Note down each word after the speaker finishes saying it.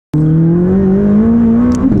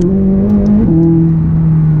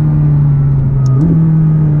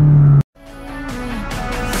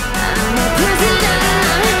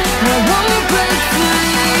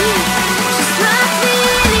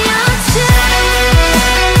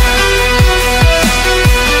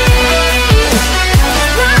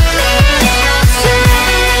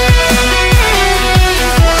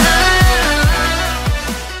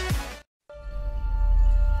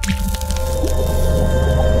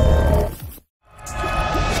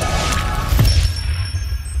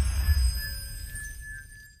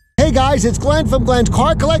guys, it's Glenn from Glenn's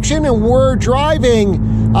Car Collection, and we're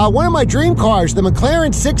driving one of my dream cars, the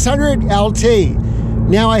Mclaren 600LT.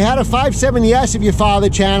 Now, I had a 570S if you follow the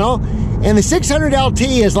channel, and the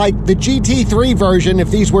 600LT is like the GT3 version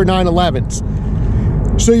if these were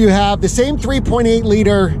 911s. So you have the same 3.8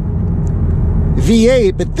 liter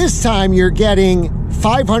V8, but this time you're getting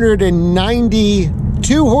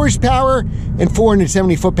 592 horsepower and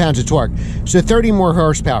 470 foot-pounds of torque. So 30 more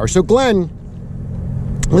horsepower. So Glenn,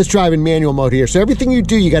 let's drive in manual mode here. So everything you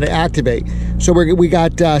do, you got to activate. So we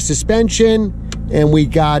got suspension and we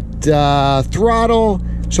got throttle.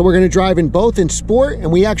 So we're going to drive in both in sport, and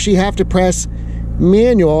we actually have to press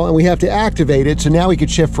manual and we have to activate it. So now we could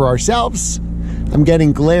shift for ourselves. I'm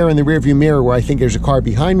getting glare in the rearview mirror where I think there's a car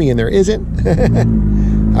behind me and there isn't.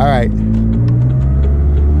 All right.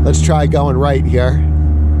 Let's try going right here.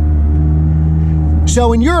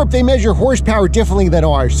 So in Europe, they measure horsepower differently than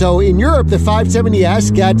ours. So in Europe, the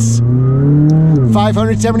 570S gets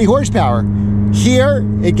 570 horsepower. Here,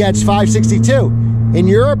 it gets 562. In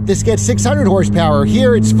Europe, this gets 600 horsepower.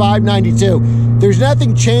 Here, it's 592. There's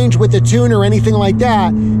nothing changed with the tune or anything like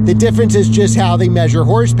that. The difference is just how they measure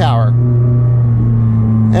horsepower.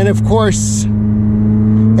 And of course,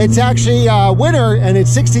 it's actually winter and it's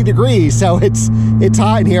 60 degrees, so it's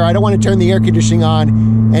hot in here. I don't want to turn the air conditioning on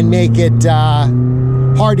and make it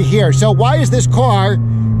hard to hear. So why is this car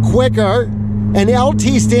quicker? And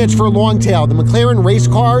LT stands for long tail. The McLaren race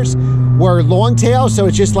cars were long tail, so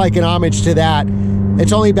it's just like an homage to that.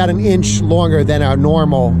 It's only about an inch longer than our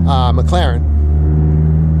normal McLaren.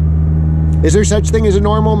 Is there such thing as a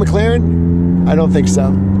normal McLaren? I don't think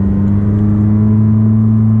so.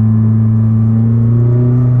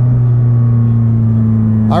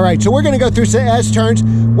 All right, so we're going to go through some S-turns.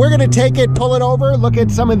 We're going to take it, pull it over, look at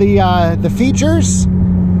some of the features.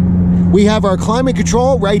 We have our climate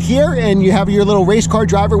control right here, and you have your little race car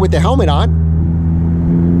driver with the helmet on.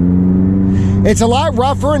 It's a lot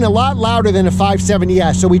rougher and a lot louder than a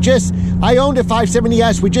 570S. So I owned a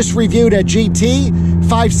 570S. We just reviewed a GT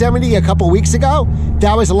 570 a couple weeks ago.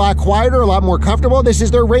 That was a lot quieter, a lot more comfortable. This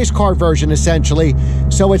is their race car version, essentially.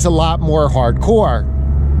 So it's a lot more hardcore.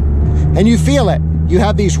 And you feel it. You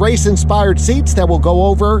have these race-inspired seats that will go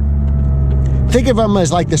over. Think of them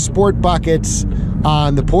as like the sport buckets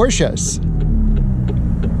on the Porsches.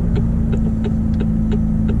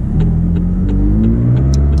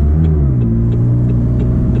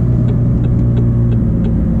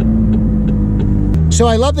 So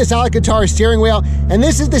I love this Alcantara steering wheel, and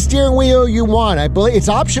this is the steering wheel you want. I believe it's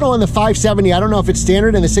optional in the 570. I don't know if it's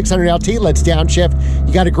standard in the 600LT. Let's downshift.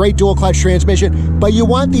 You got a great dual clutch transmission, but you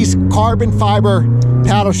want these carbon fiber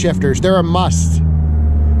paddle shifters. They're a must.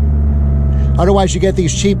 Otherwise, you get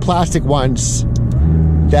these cheap plastic ones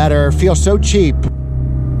that feel so cheap.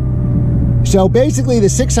 So basically, the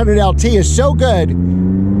 600LT is so good,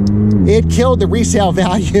 it killed the resale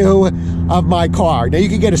value of my car. Now, you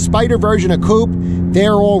can get a Spider version, a coupe.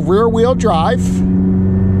 They're all rear-wheel drive.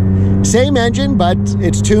 Same engine, but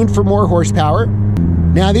it's tuned for more horsepower.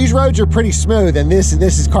 Now, these roads are pretty smooth, and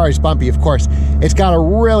this car is bumpy, of course. It's got a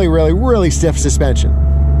really, really, really stiff suspension.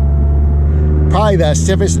 Probably the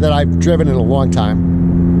stiffest that I've driven in a long time.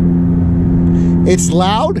 It's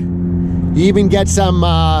loud. You even get some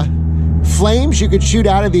flames you could shoot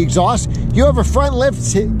out of the exhaust. You have a front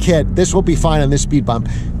lift kit. This will be fine on this speed bump.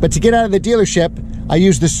 But to get out of the dealership, I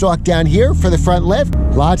use the stalk down here for the front lift.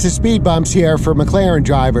 Lots of speed bumps here for McLaren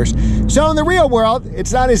drivers. So in the real world,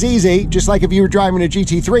 it's not as easy, just like if you were driving a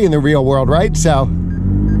GT3 in the real world, right? So,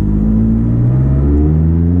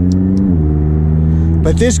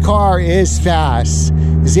 but this car is fast.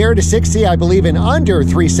 0 to 60, I believe, in under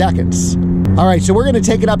 3 seconds. All right, so we're going to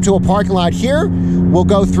take it up to a parking lot here. We'll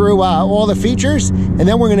go through all the features, and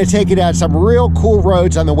then we're going to take it at some real cool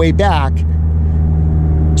roads on the way back,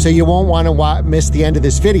 so you won't want to miss the end of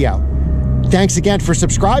this video. Thanks again for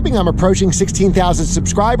subscribing. I'm approaching 16,000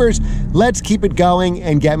 subscribers. Let's keep it going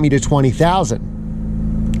and get me to 20,000.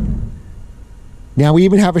 Now we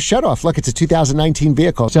even have a shutoff. Look, it's a 2019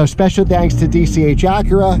 vehicle. So special thanks to DCH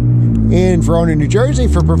Acura in Verona, New Jersey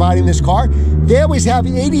for providing this car. They always have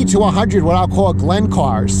 80 to 100 what I'll call Glenn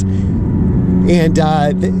cars. And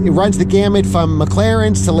it runs the gamut from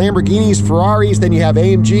McLarens to Lamborghinis, Ferraris, then you have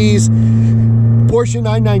AMGs, Porsche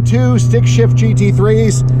 992, stick shift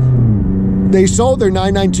GT3s. They sold their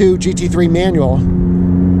 992 GT3 manual.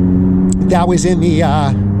 That was in the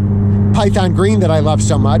Python Green that I love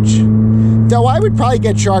so much. Though I would probably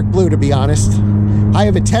get Shark Blue, to be honest. I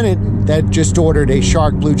have a tenant that just ordered a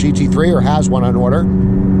Shark Blue GT3, or has one on order.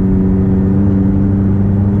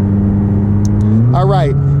 All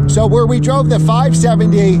right, so where we drove the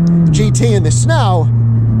 570 GT in the snow,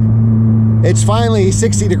 It's finally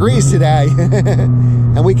 60 degrees today,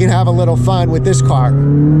 and we can have a little fun with this car.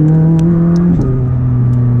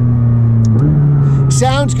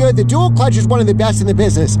 Sounds good. The dual clutch is one of the best in the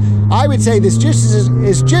business. I would say this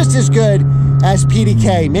is just as good as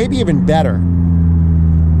PDK, maybe even better.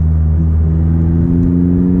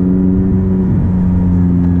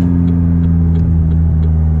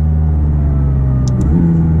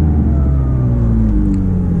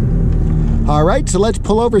 All right, so let's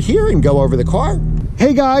pull over here and go over the car.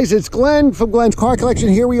 Hey guys, it's Glenn from Glenn's Car Collection.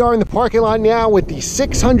 Here we are in the parking lot now with the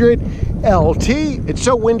 600LT. It's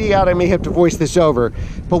so windy out, I may have to voice this over,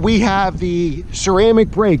 but we have the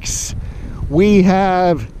ceramic brakes. We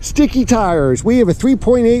have sticky tires. We have a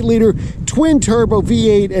 3.8 liter twin turbo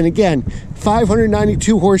V8, and again,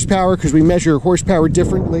 592 horsepower, because we measure horsepower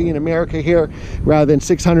differently in America here rather than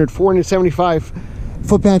 475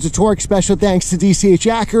 foot-pounds of torque. Special thanks to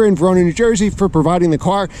DCH Acura in Verona, New Jersey for providing the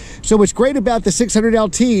car. So what's great about the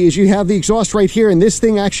 600LT is you have the exhaust right here, and this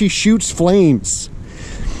thing actually shoots flames.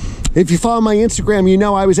 If you follow my Instagram, you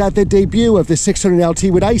know I was at the debut of the 600LT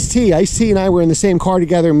with Ice-T. Ice-T and I were in the same car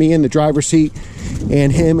together, me in the driver's seat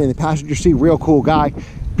and him in the passenger seat. Real cool guy.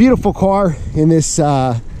 Beautiful car in this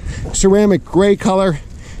ceramic gray color.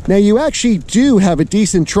 Now you actually do have a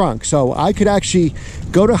decent trunk, so I could actually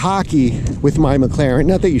go to hockey with my McLaren.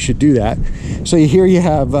 Not that you should do that. So here you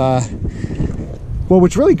have, well,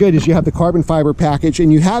 what's really good is you have the carbon fiber package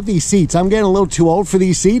and you have these seats. I'm getting a little too old for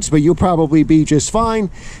these seats, but you'll probably be just fine.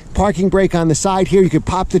 Parking brake on the side here. You could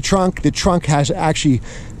pop the trunk. The trunk has actually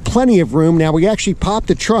plenty of room. Now we actually pop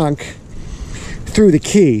the trunk through the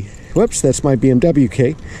key. Whoops, that's my BMW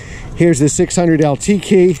key. Here's the 600LT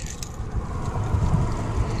key.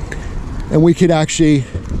 And we could actually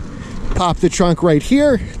pop the trunk right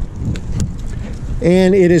here.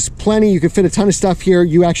 And it is plenty. You can fit a ton of stuff here.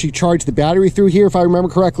 You actually charge the battery through here, if I remember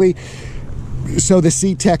correctly. So the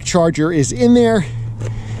C-Tech charger is in there.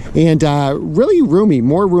 And really roomy,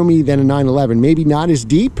 more roomy than a 911. Maybe not as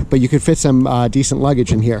deep, but you could fit some decent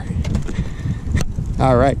luggage in here.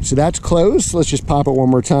 All right, so that's closed. Let's just pop it one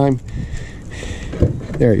more time.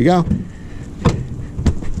 There you go.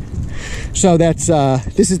 So that's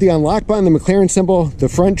this is the unlock button, the McLaren symbol, the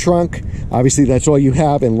front trunk. Obviously that's all you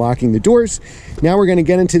have in locking the doors. Now we're going to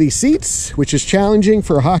get into these seats, which is challenging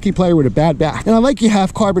for a hockey player with a bad back. And I like you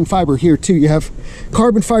have carbon fiber here too. You have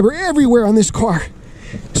carbon fiber everywhere on this car.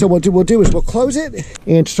 So what we'll do is we'll close it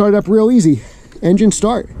and start up real easy. Engine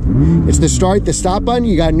start. It's the start, the stop button.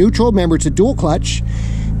 You got neutral. Remember, it's a dual clutch.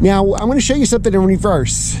 Now I'm going to show you something in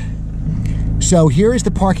reverse. So here is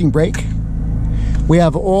the parking brake. We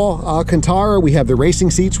have all Alcantara. We have the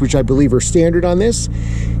racing seats, which I believe are standard on this.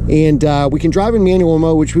 And we can drive in manual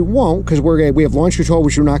mode, which we won't, because we have launch control,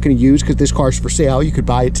 which we're not going to use because this car's for sale. You could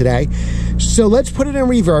buy it today. So let's put it in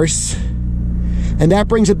reverse. And that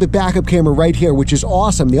brings up the backup camera right here, which is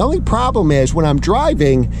awesome. The only problem is when I'm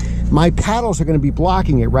driving, my paddles are going to be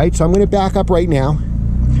blocking it, right? So I'm going to back up right now.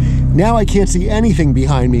 Now I can't see anything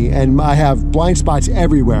behind me, and I have blind spots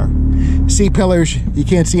everywhere. C-pillars, you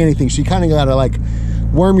can't see anything, so you kind of gotta like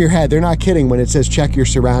worm your head. They're not kidding when it says check your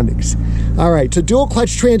surroundings. All right, so dual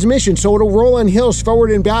clutch transmission, so it'll roll on hills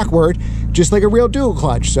forward and backward, just like a real dual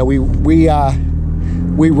clutch. So we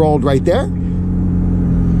rolled right there.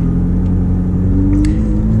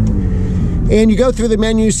 And you go through the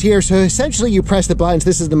menus here. So essentially you press the buttons.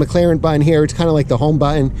 This is the McLaren button here. It's kind of like the home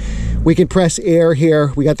button. We can press air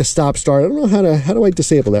here. We got the stop start. I don't know how do I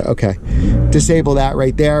disable that? Okay, disable that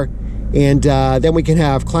right there. And then we can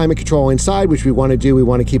have climate control inside, which we want to do. We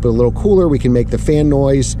want to keep it a little cooler. We can make the fan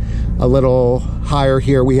noise a little higher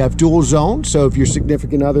here. We have dual zone, so if your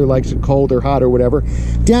significant other likes it cold or hot or whatever.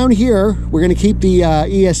 Down here, we're going to keep the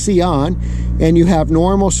ESC on, and you have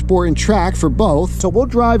normal, sport, and track for both. So we'll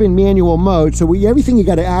drive in manual mode, so everything you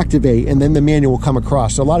got to activate, and then the manual will come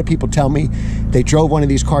across. So a lot of people tell me they drove one of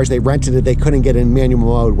these cars, they rented it, they couldn't get it in manual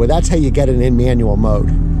mode. Well, that's how you get it in manual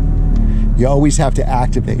mode. You always have to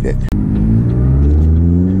activate it.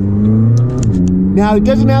 Now, it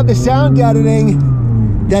doesn't have the sound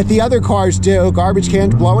deadening that the other cars do, garbage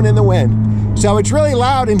cans blowing in the wind. So it's really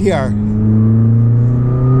loud in here.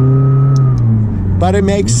 But it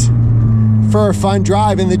makes for a fun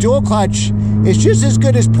drive. And the dual clutch is just as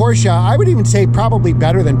good as Porsche. I would even say probably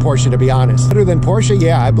better than Porsche, to be honest. Better than Porsche?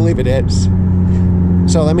 Yeah, I believe it is.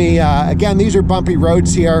 So let me, again, these are bumpy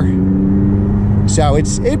roads here. So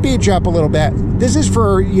it beats you up a little bit. This is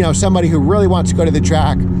for, you know, somebody who really wants to go to the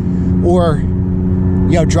track or,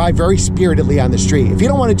 you know, drive very spiritedly on the street. If you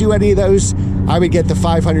don't want to do any of those, I would get the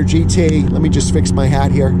 500 GT. Let me just fix my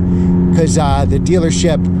hat here, because the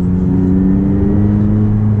dealership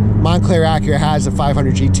Montclair Acura has a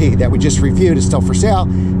 500 GT that we just reviewed. It's still for sale.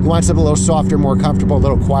 You want something a little softer, more comfortable, a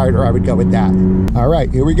little quieter, I would go with that. All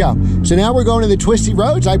right, here we go. So now we're going to the twisty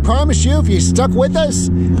roads. I promise you, if you stuck with us,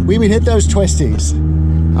 we would hit those twisties.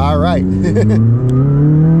 All right.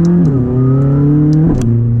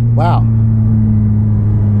 Wow.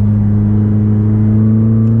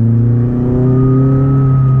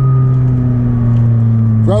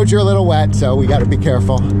 Roads are a little wet, so we got to be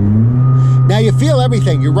careful. Now you feel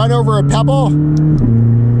everything. You run over a pebble,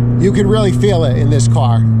 you can really feel it in this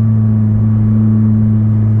car.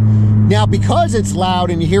 Now, because it's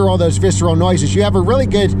loud and you hear all those visceral noises, you have a really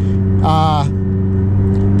good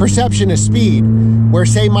perception of speed. Where,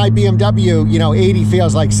 say, my BMW, 80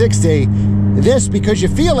 feels like 60. This, because you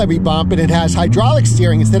feel every bump and it has hydraulic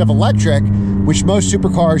steering instead of electric, which most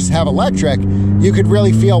supercars have electric, you could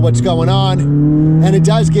really feel what's going on, and it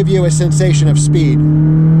does give you a sensation of speed.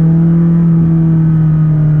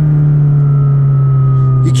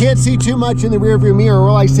 You can't see too much in the rearview mirror.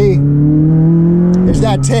 All I see is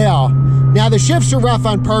that tail. Now, the shifts are rough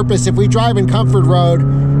on purpose. If we drive in Comfort Road,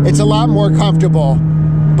 it's a lot more comfortable,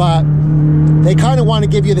 but they kind of want to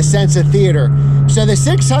give you the sense of theater. So the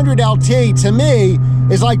 600LT, to me,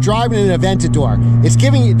 is like driving an Aventador. It's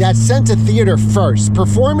giving you that sense of theater first.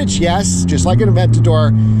 Performance, yes, just like an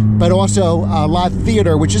Aventador, but also a lot of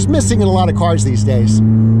theater, which is missing in a lot of cars these days.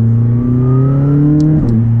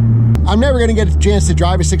 I'm never going to get a chance to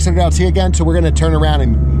drive a 600LT again, so we're going to turn around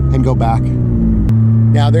and go back.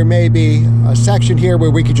 Now, there may be a section here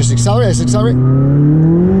where we could just accelerate. Let's accelerate.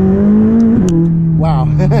 Wow.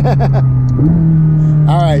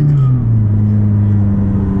 All right.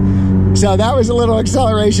 So that was a little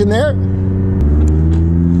acceleration there.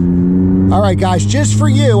 All right, guys, just for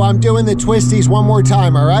you, I'm doing the twisties one more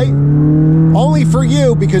time, all right? Only for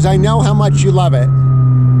you, because I know how much you love it.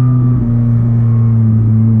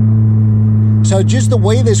 So just the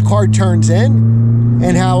way this car turns in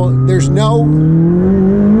and how there's no...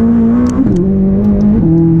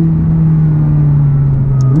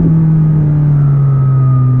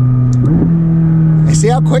 See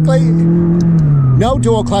how quickly? No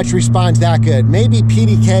dual clutch responds that good. Maybe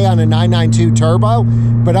PDK on a 992 turbo,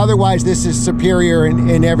 but otherwise this is superior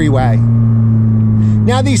in every way.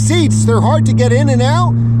 Now these seats, they're hard to get in and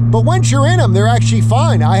out, but once you're in them, they're actually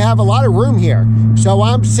fine. I have a lot of room here. So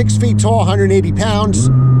I'm 6 feet tall, 180 pounds.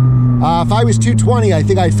 If I was 220, I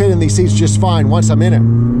think I'd fit in these seats just fine once I'm in them.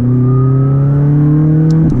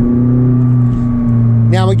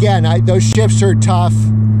 Now again, those shifts are tough.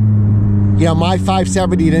 My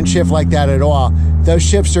 570 didn't shift like that at all. Those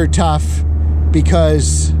shifts are tough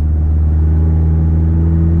because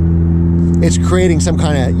it's creating some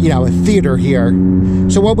kind of, a theater here.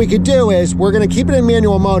 So what we could do is we're going to keep it in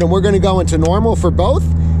manual mode and we're going to go into normal for both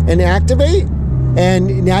and activate.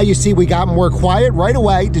 And now you see we got more quiet right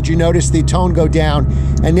away. Did you notice the tone go down?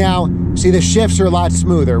 And now, see, the shifts are a lot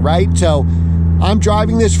smoother, right? So I'm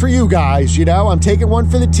driving this for you guys, I'm taking one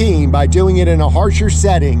for the team by doing it in a harsher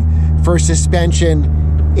setting for suspension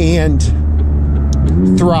and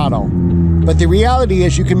throttle. But the reality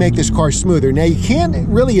is you can make this car smoother. Now, you can't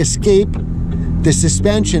really escape the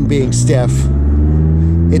suspension being stiff.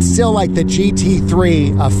 It's still like the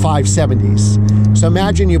GT3 of 570s. So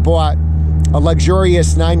imagine you bought a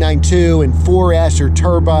luxurious 992 and 4S or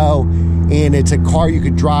turbo, and it's a car you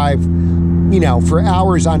could drive, for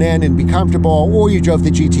hours on end and be comfortable, or you drove the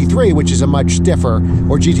GT3, which is a much stiffer,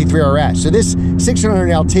 or GT3 RS. So this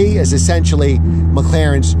 600LT is essentially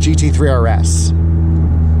McLaren's GT3 RS.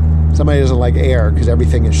 Somebody doesn't like air because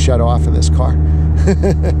everything is shut off in this car.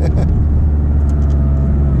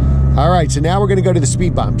 All right, so now we're going to go to the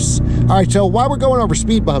speed bumps. All right, so while we're going over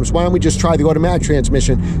speed bumps, why don't we just try the automatic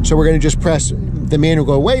transmission? So we're going to just press the manual,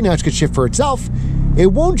 go away. Now it's going to shift for itself. It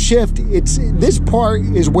won't shift. This part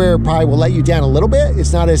is where it probably will let you down a little bit.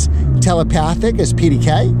 It's not as telepathic as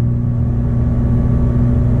PDK.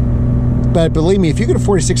 But believe me, if you can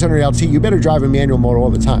afford a 600LT, you better drive in manual mode all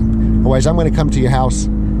the time. Otherwise, I'm going to come to your house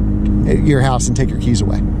and take your keys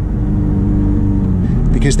away.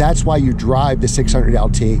 Because that's why you drive the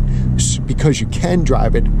 600LT, because you can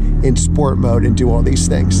drive it in sport mode and do all these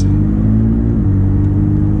things.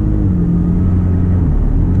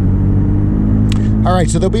 All right,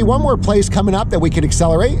 so there'll be one more place coming up that we could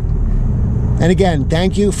accelerate. And again,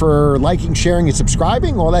 thank you for liking, sharing, and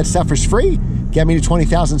subscribing. All that stuff is free. Get me to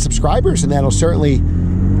 20,000 subscribers, and that'll certainly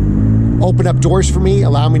open up doors for me,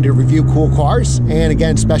 allow me to review cool cars. And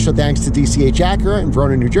again, special thanks to DCH Acura in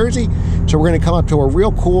Verona, New Jersey. So we're going to come up to a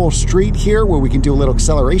real cool street here where we can do a little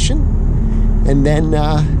acceleration, and then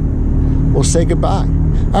we'll say goodbye.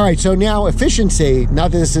 All right, so now efficiency,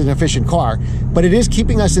 not that this is an efficient car, but it is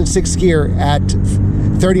keeping us in 6th gear at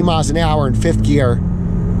 30 miles an hour and 5th gear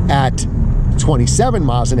at 27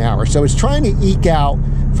 miles an hour. So it's trying to eke out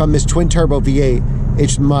from this twin turbo V8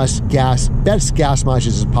 its best gas mileage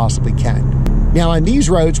as it possibly can. Now on these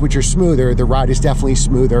roads, which are smoother, the ride is definitely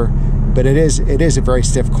smoother, but it is a very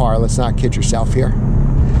stiff car. Let's not kid yourself here.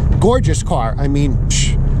 Gorgeous car. I mean,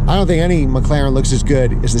 I don't think any McLaren looks as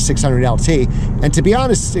good as the 600LT. And to be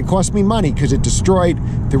honest, it cost me money because it destroyed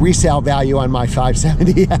the resale value on my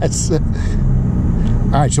 570S.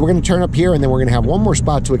 All right, so we're going to turn up here, and then we're going to have one more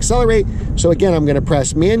spot to accelerate. So again, I'm going to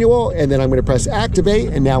press manual, and then I'm going to press activate,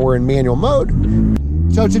 and now we're in manual mode.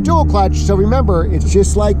 So it's a dual clutch. So remember, it's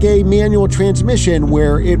just like a manual transmission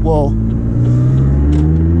where it will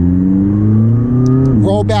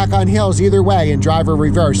roll back on hills either way and drive or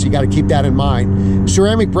reverse. You got to keep that in mind.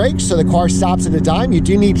 Ceramic brakes, so the car stops at a dime. You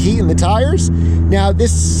do need heat in the tires. Now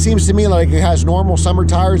this seems to me like it has normal summer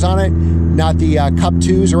tires on it, not the Cup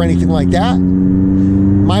 2s or anything like that.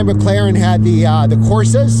 My McLaren had the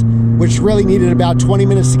Corsas, which really needed about 20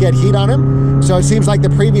 minutes to get heat on them. So it seems like the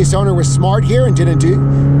previous owner was smart here and didn't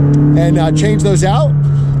change those out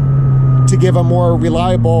to give a more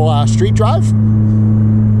reliable street drive.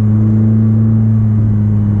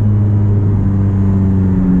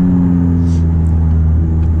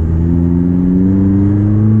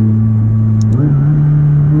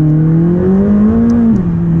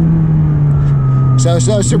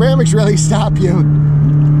 So ceramics really stop you.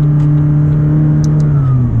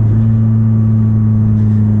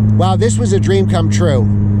 Wow, this was a dream come true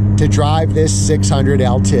to drive this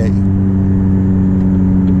 600LT.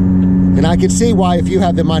 And I can see why, if you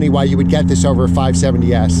have the money, why you would get this over a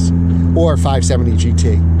 570S or 570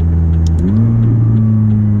 GT.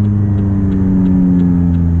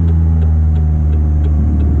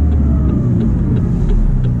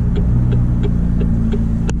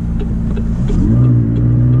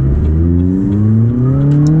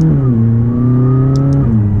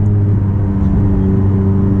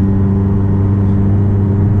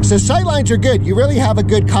 So sightlines are good. You really have a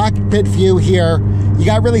good cockpit view here. You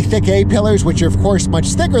got really thick A-pillars, which are of course much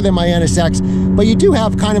thicker than my NSX, but you do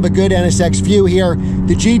have kind of a good NSX view here.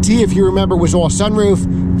 The GT, if you remember, was all sunroof.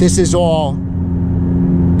 This is all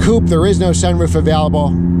coupe. There is no sunroof available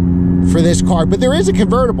for this car, but there is a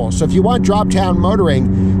convertible. So if you want drop-down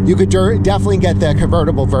motoring, you could definitely get the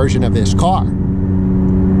convertible version of this car.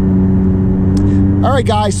 All right,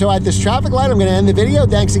 guys, so at this traffic light, I'm going to end the video.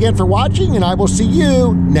 Thanks again for watching, and I will see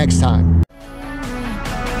you next time.